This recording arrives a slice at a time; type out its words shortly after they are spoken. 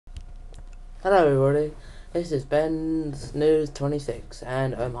Hello everybody, this is Ben's News 26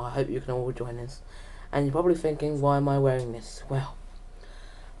 and I hope you can all join us. And you're probably thinking, why am I wearing this? Well,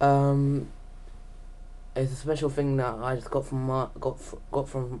 it's a special thing that I just got from my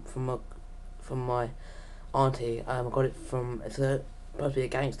auntie. I got it from, supposed to be a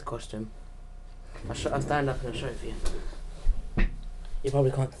gangster costume. I'll stand up and I'll show it for you. You probably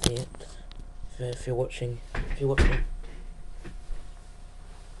can't see it if you're watching.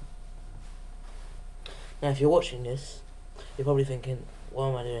 Now, if you're watching this, you're probably thinking, why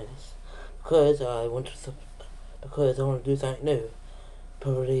am I doing this? Because I want to do something new.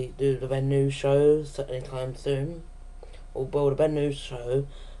 Probably do the Ben News shows anytime soon. Well, the Ben News show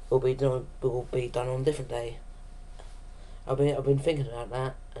will be done on a different day. I've been thinking about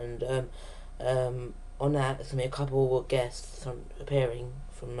that, and on that there's gonna be a couple of guests appearing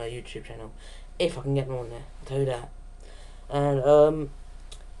from my YouTube channel, if I can get them on there. I'll tell you that. And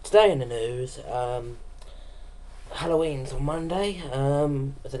today in the news, Halloween's on Monday.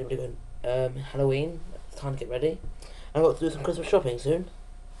 Is anybody going? Halloween. It's time to get ready. I've got to do some Christmas shopping soon.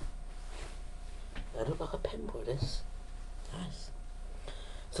 I look like a pinboy. This nice.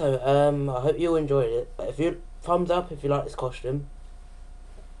 So I hope you enjoyed it. But if you thumbs up if you like this costume.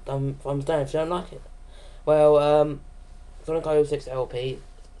 Thumbs down if you don't like it. Well, Sonic 06 LP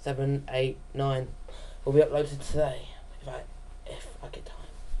 7, 8, 9 will be uploaded today if I get time.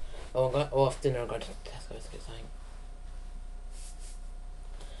 Or after dinner I'm going to Tesco's to get something.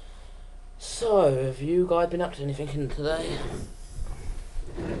 So, have you guys been up to anything today?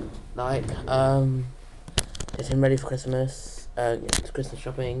 Like, getting ready for Christmas, Christmas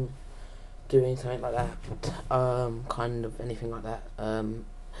shopping, doing something like that, kind of anything like that. You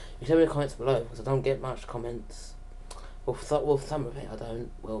tell me in the comments below, because I don't get much comments. Well, some of it I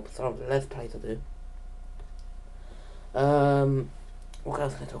don't. Well, some of the Let's Plays I do. What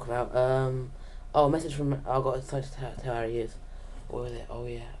else can I talk about? Oh, a message from, I got excited to tell how he is. What was it? Oh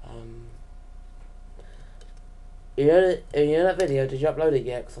yeah, you know that video, did you upload it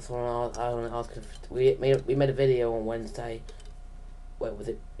yet? Because I want to ask if we made a video on Wednesday. What was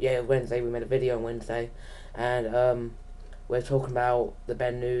it? Yeah, Wednesday. We made a video on Wednesday, and we're talking about the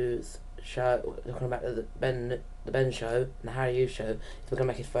Ben News show. We're talking about the Ben show and the Harry Hughes show. So we're gonna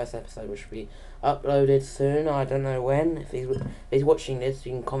make his first episode, which will be uploaded soon. I don't know when. If he's watching this,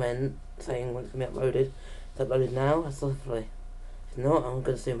 you can comment saying when it's gonna be uploaded. It's uploaded now. That's lovely. If not, I'm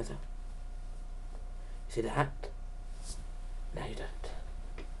gonna sue myself. You see that? No, you don't.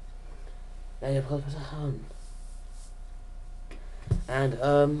 Now you're supposed to home. And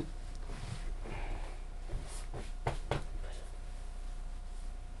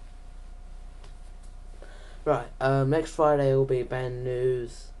right. Next Friday will be Ben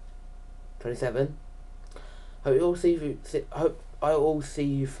News 27. Hope I all see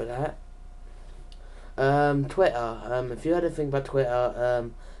you for that. Twitter. If you heard anything about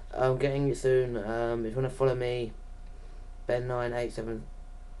Twitter, I'm getting it soon. If you wanna follow me, Ben987,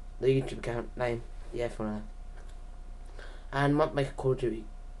 the YouTube account name. Yeah, if you wanna. And might make a Call of Duty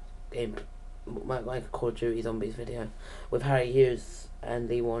game. Might make a Call of Duty Zombies video with Harry Hughes and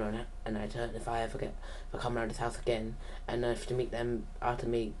Lee Warner and I turn if I come around his house again, and if to meet them, I have to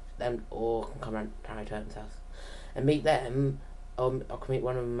meet them or can come around Harry Turton's house and meet them. I can meet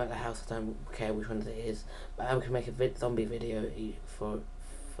one of them at the house. I don't care which one it is, but I can make a zombie video for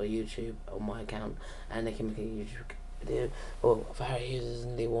YouTube on my account, and they can make a YouTube video or for Harry Hughes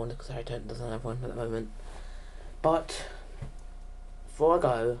and Lee Warner, because Harry Turton doesn't have one at the moment. But before I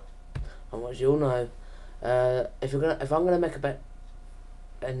go, I want you all know, if I'm gonna make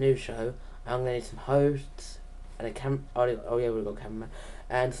a new show, I'm gonna need some hosts and a oh yeah, we've got a camera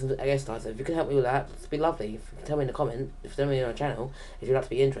and some guest stars. So if you can help me with that, it'd be lovely. If you can tell me in the comment, if you tell me on my channel, if you'd like to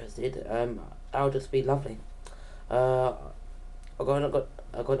be interested, that'll just be lovely. I've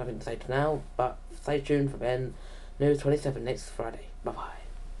got nothing to say for now, but stay tuned for Ben News 27 next Friday. Bye bye.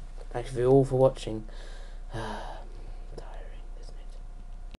 Thank you all for watching.